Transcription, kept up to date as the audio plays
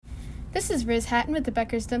This is Riz Hatton with the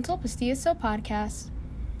Becker's Dental Pastilla podcast.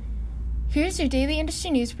 Here's your daily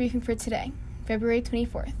industry news briefing for today, February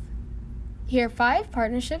 24th. Here are 5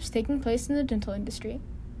 partnerships taking place in the dental industry.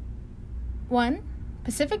 1.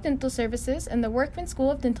 Pacific Dental Services and the Workman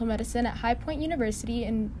School of Dental Medicine at High Point University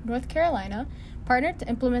in North Carolina partnered to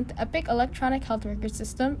implement the Epic electronic health record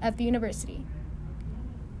system at the university.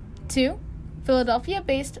 2.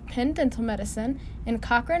 Philadelphia-based Penn Dental Medicine and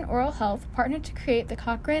Cochrane Oral Health partnered to create the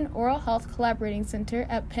Cochrane Oral Health Collaborating Center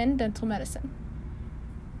at Penn Dental Medicine.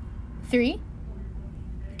 3.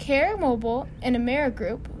 Care Mobile and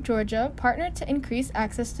Amerigroup, Georgia, partnered to increase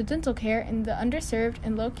access to dental care in the underserved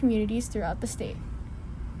and low communities throughout the state.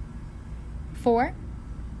 4.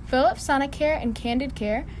 Philips Sonicare and Candid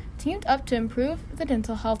Care teamed up to improve the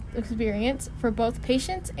dental health experience for both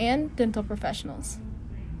patients and dental professionals.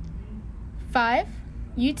 5.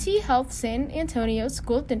 UT Health San Antonio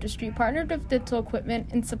School of Dentistry partnered with dental equipment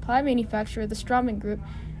and supply manufacturer the Straumann Group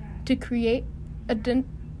to create a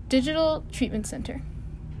digital treatment center.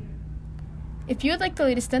 If you would like the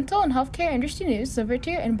latest dental and healthcare industry news delivered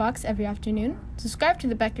to your inbox every afternoon, subscribe to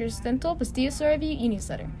the Becker's Dental Pastilla Review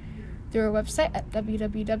e-newsletter through our website at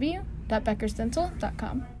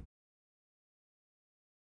www.beckersdental.com.